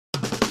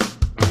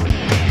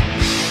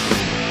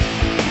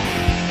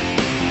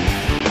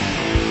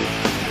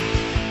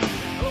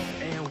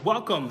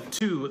welcome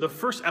to the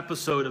first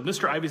episode of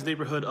Mr. Ivy's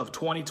Neighborhood of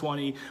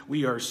 2020.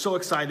 We are so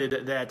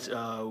excited that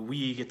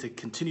we get to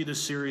continue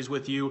this series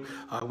with you.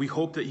 We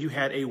hope that you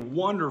had a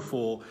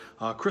wonderful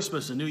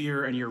Christmas and New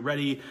Year and you're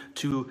ready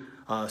to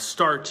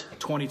start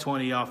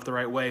 2020 off the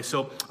right way.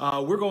 So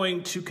we're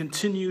going to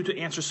continue to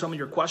answer some of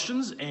your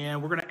questions,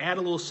 and we're going to add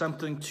a little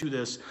something to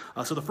this.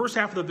 So the first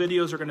half of the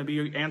videos are going to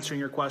be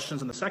answering your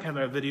questions, and the second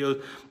half of the video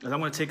is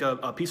I'm going to take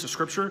a piece of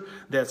scripture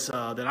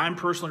that I'm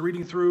personally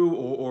reading through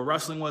or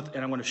wrestling with,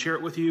 and I'm going to share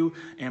it with you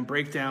and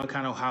break down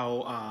kind of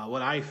how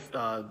what I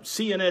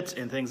see in it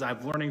and things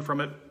I'm learning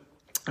from it.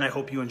 And I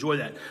hope you enjoy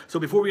that. So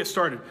before we get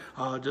started,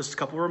 just a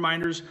couple of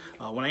reminders.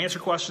 When I answer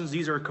questions,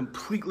 these are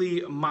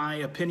completely my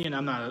opinion.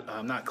 I'm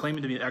not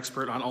claiming to be an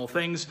expert on all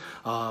things.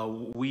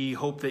 We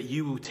hope that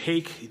you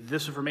take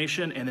this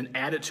information and then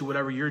add it to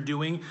whatever you're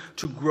doing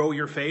to grow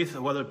your faith,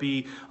 whether it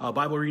be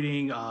Bible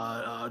reading,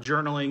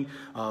 journaling,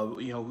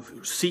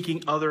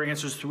 seeking other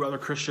answers through other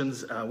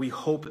Christians. We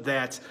hope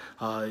that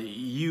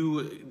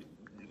you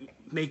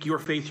make your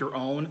faith your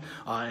own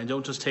and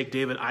don't just take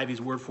David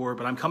Ivy's word for it.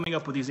 But I'm coming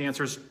up with these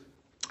answers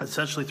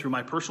essentially through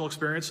my personal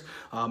experience,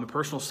 my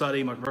personal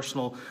study, my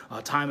personal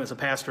time as a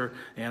pastor,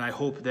 and I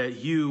hope that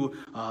you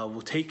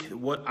will take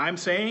what I'm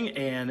saying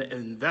and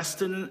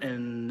invest in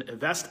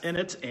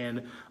it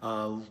and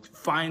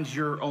find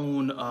your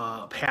own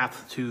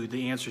path to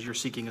the answers you're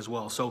seeking as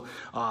well. So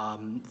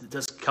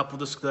this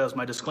is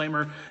my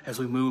disclaimer as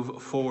we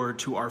move forward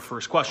to our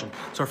first question.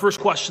 So our first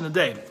question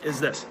today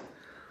is this: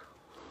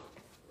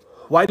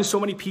 why do so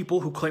many people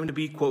who claim to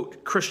be,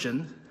 quote,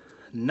 Christian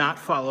not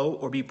follow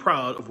or be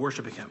proud of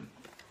worshiping him?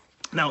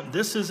 Now,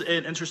 this is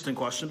an interesting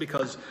question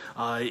because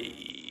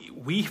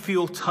we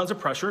feel tons of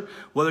pressure,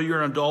 whether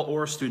you're an adult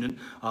or a student,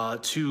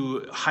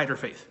 to hide our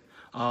faith.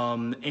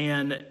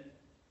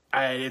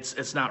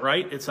 It's not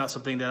right. It's not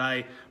something that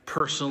I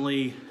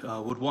personally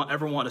would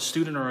ever want a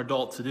student or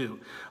adult to do.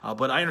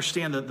 But I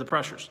understand the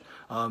pressures.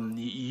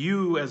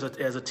 You, as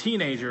a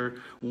teenager,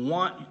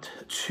 want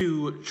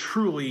to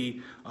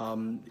truly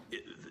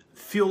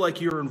feel like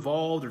you're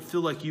involved or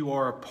feel like you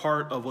are a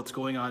part of what's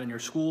going on in your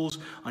schools,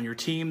 on your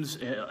teams,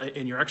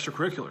 in your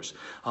extracurriculars.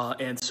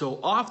 And so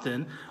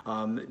often,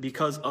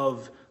 because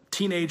of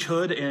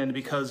teenagehood and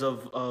because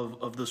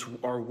of this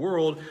our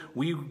world,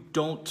 we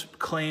don't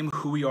claim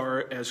who we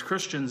are as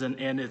Christians,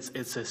 and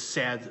it's a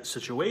sad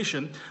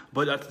situation,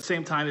 but at the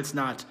same time it's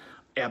not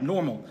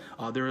abnormal.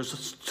 There is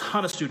a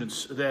ton of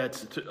students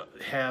that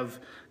have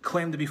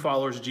claimed to be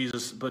followers of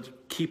Jesus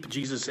but keep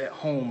Jesus at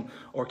home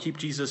or keep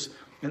Jesus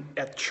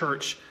at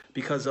church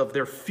because of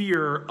their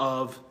fear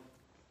of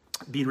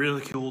being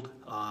ridiculed,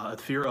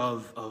 fear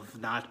of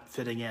not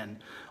fitting in,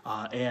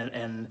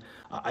 and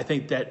I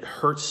think that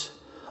hurts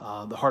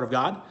the heart of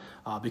God,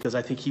 because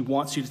I think he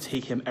wants you to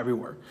take him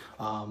everywhere.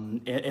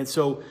 And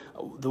so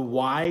the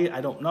why,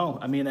 I don't know.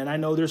 I mean, and I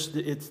know there's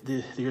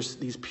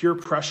these peer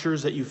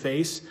pressures that you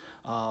face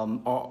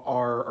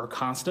are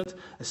constant,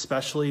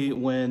 especially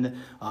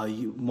when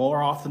you,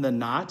 more often than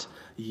not,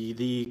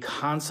 the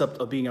concept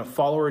of being a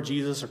follower of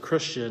Jesus or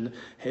Christian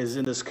is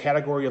in this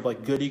category of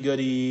like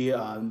goody-goody,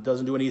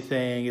 doesn't do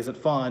anything, isn't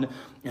fun.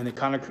 And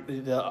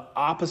the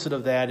opposite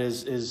of that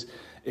is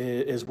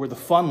where the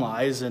fun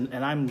lies. And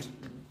I'm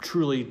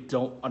truly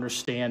don't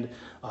understand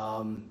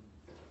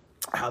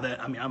how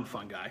that. I mean, I'm a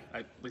fun guy.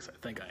 At least I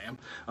think I am.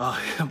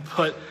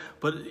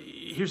 But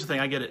here's the thing.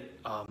 I get it.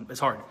 It's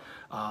hard.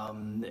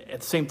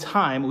 At the same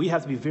time, we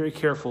have to be very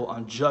careful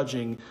on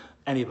judging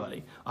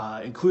anybody,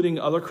 including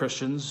other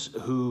Christians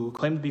who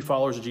claim to be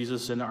followers of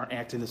Jesus and aren't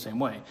acting the same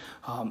way.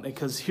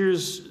 Because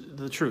here's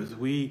the truth.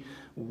 We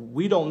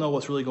don't know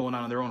what's really going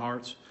on in their own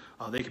hearts.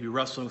 They could be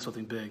wrestling with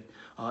something big.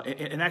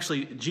 And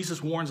actually,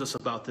 Jesus warns us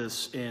about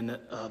this in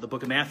the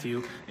book of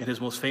Matthew in his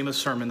most famous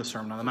sermon, the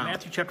Sermon on the Mount.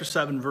 Matthew chapter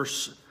 7,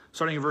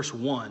 starting in verse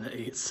 1,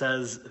 it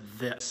says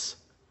this: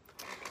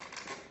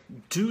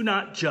 "Do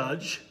not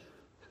judge,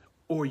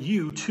 or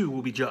you too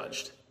will be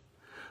judged.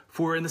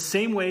 For in the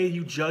same way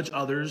you judge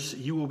others,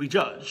 you will be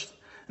judged.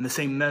 In the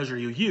same measure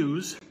you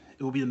use,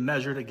 it will be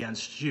measured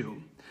against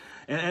you."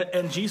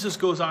 And Jesus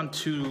goes on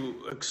to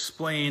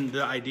explain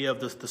the idea of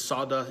the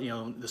sawdust,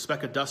 the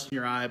speck of dust in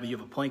your eye, but you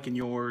have a plank in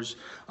yours.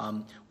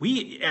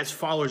 We, as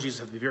followers of Jesus,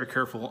 have to be very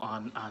careful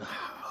on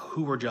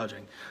who we're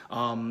judging.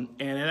 And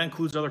that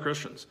includes other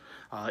Christians.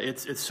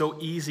 It's so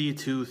easy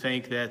to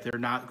think that they're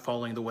not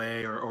following the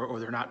way or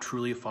they're not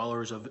truly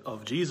followers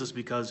of Jesus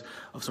because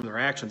of some of their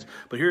actions.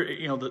 But here,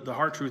 the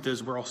hard truth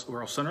is we're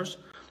all sinners.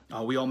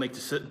 We all make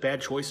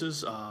bad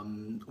choices.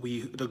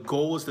 The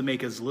goal is to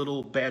make as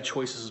little bad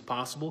choices as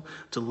possible,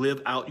 to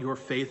live out your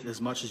faith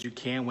as much as you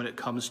can when it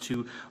comes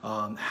to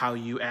how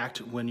you act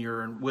when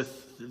you're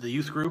with the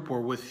youth group or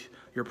with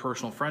your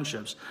personal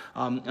friendships.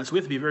 And so we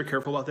have to be very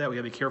careful about that. We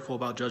have to be careful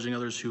about judging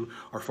others who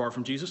are far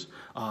from Jesus,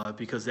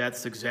 because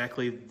that's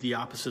exactly the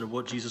opposite of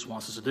what Jesus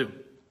wants us to do.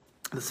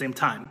 At the same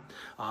time,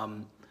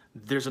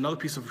 there's another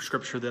piece of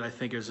scripture that I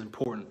think is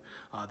important,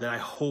 that I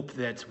hope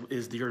that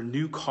is your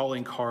new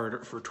calling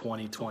card for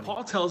 2020.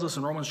 Paul tells us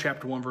in Romans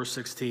chapter 1, verse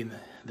 16,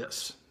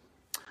 this: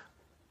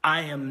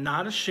 "I am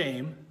not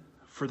ashamed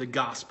for the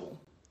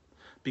gospel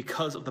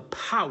because of the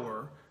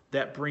power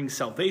that brings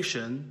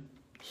salvation,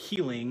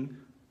 healing,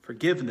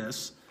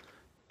 forgiveness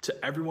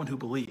to everyone who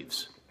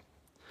believes.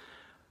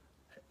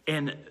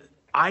 And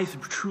I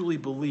truly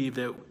believe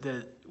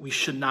that we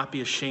should not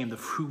be ashamed of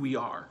who we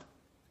are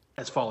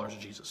as followers of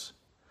Jesus.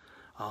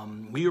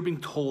 We are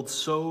being told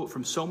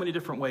from so many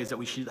different ways that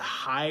we should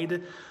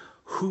hide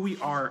who we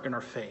are in our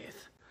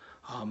faith.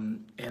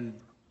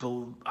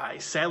 I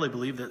sadly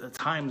believe that at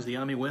times the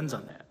enemy wins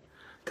on that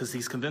because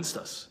he's convinced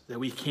us that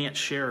we can't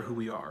share who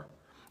we are.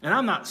 And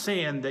I'm not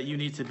saying that you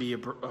need to be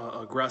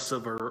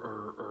aggressive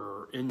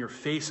or in your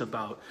face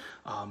about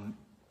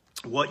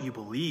what you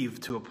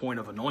believe to a point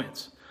of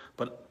annoyance,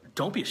 but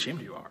don't be ashamed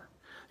of who you are.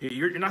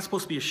 You're not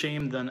supposed to be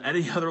ashamed on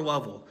any other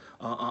level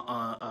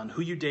on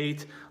who you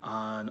date,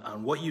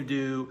 on what you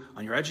do,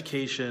 on your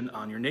education,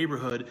 on your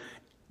neighborhood.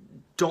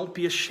 Don't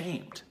be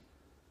ashamed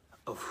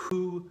of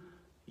who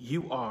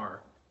you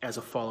are as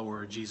a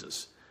follower of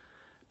Jesus,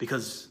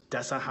 because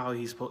that's not how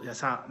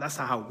that's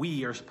not how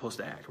we are supposed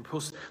to act.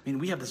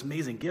 We have this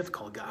amazing gift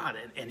called God,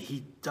 and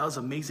He does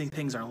amazing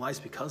things in our lives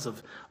because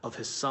of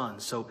His Son.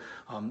 So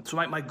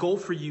my goal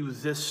for you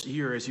this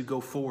year as you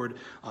go forward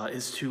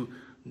is to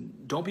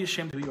don't be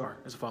ashamed of who you are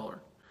as a follower,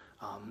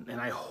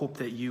 and I hope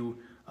that you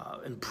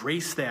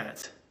embrace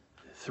that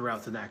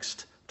throughout the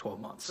next 12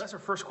 months. So that's our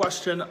first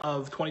question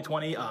of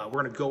 2020. We're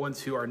going to go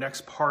into our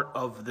next part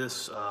of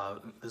this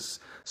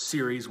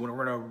series when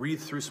we're going to read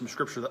through some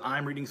scripture that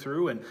I'm reading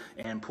through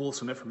and pull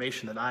some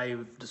information that I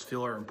just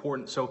feel are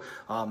important. So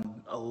I've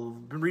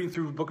been reading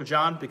through the book of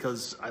John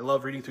because I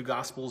love reading through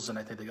Gospels, and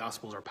I think the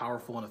Gospels are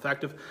powerful and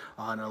effective.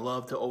 And I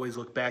love to always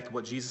look back to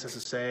what Jesus has to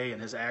say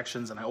and His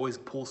actions, and I always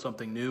pull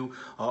something new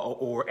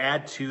or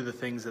add to the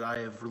things that I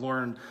have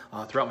learned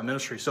throughout my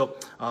ministry. So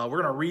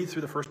we're going to read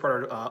through the first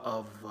part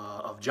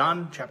of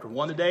John chapter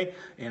 1 today,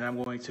 and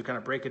I'm going to kind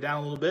of break it down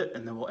a little bit,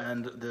 and then we'll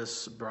end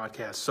this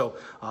broadcast. So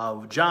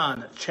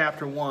John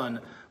chapter 1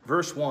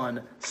 verse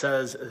 1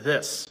 says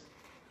this: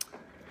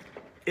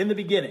 "In the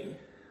beginning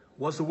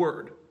was the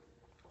Word,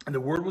 and the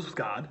Word was with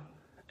God,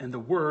 and the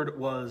Word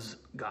was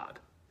God.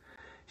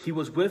 He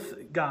was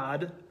with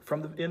God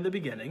in the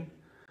beginning.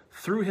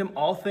 Through Him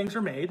all things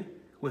are made.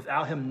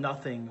 Without Him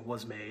nothing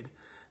was made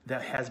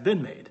that has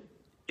been made.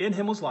 In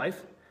Him was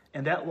life,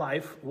 and that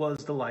life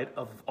was the light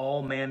of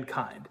all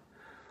mankind.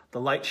 The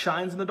light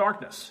shines in the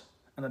darkness,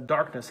 and the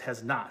darkness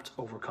has not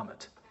overcome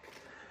it."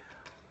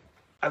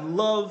 I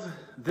love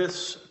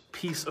this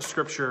piece of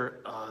scripture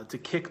to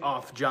kick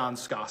off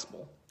John's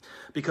gospel,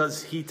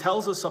 because he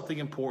tells us something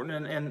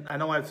important, and I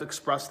know I've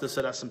expressed this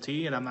at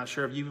SMT, and I'm not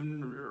sure if you've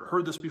even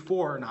heard this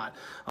before or not,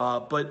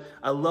 but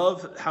I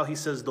love how he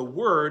says the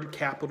Word,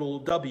 capital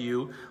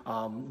W,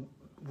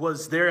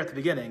 was there at the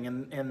beginning,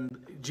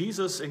 and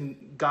Jesus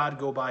and God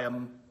go by a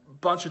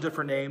bunch of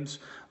different names,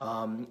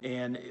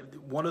 and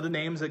one of the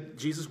names that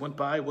Jesus went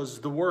by was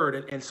the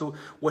Word, and so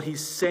what he's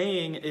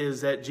saying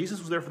is that Jesus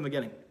was there from the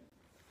beginning,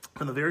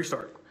 from the very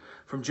start.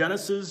 From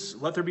Genesis,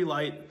 let there be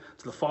light,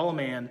 to the fall of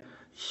man,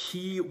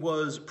 He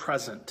was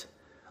present.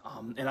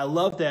 And I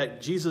love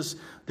that Jesus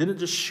didn't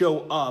just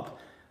show up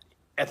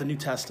at the New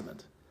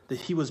Testament, that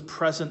He was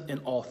present in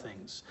all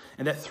things,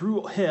 and that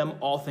through Him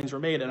all things were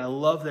made. And I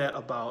love that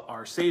about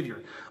our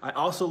Savior. I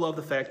also love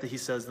the fact that He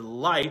says the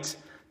light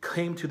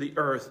came to the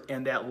earth,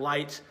 and that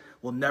light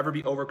will never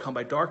be overcome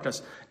by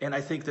darkness. And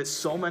I think that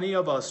so many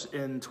of us,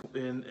 in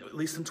at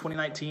least in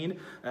 2019,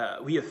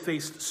 we have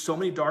faced so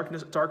many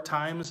dark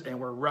times, and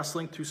we're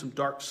wrestling through some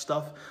dark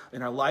stuff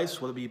in our lives,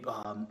 whether it be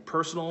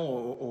personal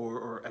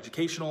or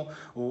educational,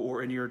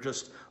 or in your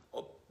just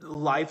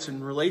lives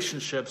and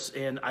relationships.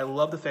 And I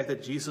love the fact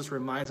that Jesus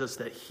reminds us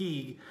that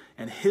He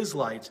and His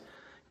light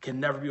can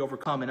never be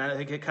overcome. And I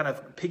think it kind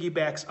of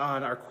piggybacks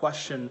on our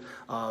question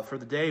for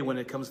the day when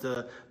it comes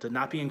to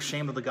not being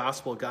ashamed of the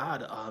gospel of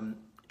God,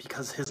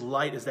 because His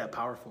light is that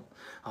powerful.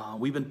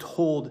 We've been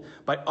told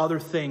by other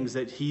things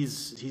that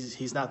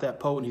He's not that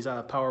potent, He's not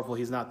that powerful,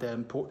 He's not that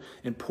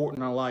important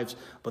in our lives.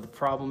 But the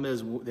problem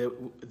is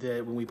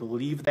that when we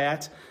believe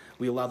that,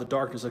 we allow the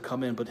darkness to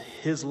come in, but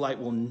His light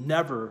will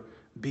never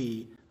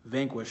be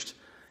vanquished.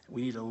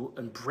 We need to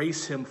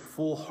embrace Him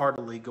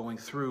full-heartedly going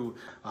through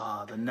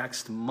the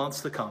next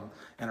months to come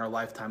and our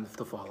lifetime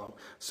to follow.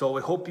 So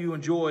I hope you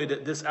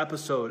enjoyed this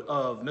episode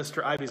of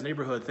Mr. Ivy's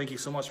Neighborhood. Thank you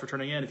so much for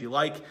tuning in. If you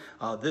like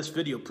this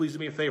video, please do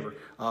me a favor.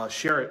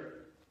 Share it.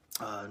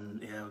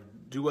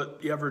 Do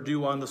what you ever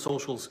do on the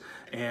socials.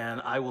 And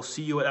I will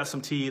see you at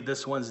SMT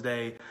this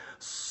Wednesday.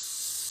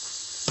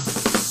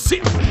 See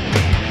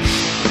you.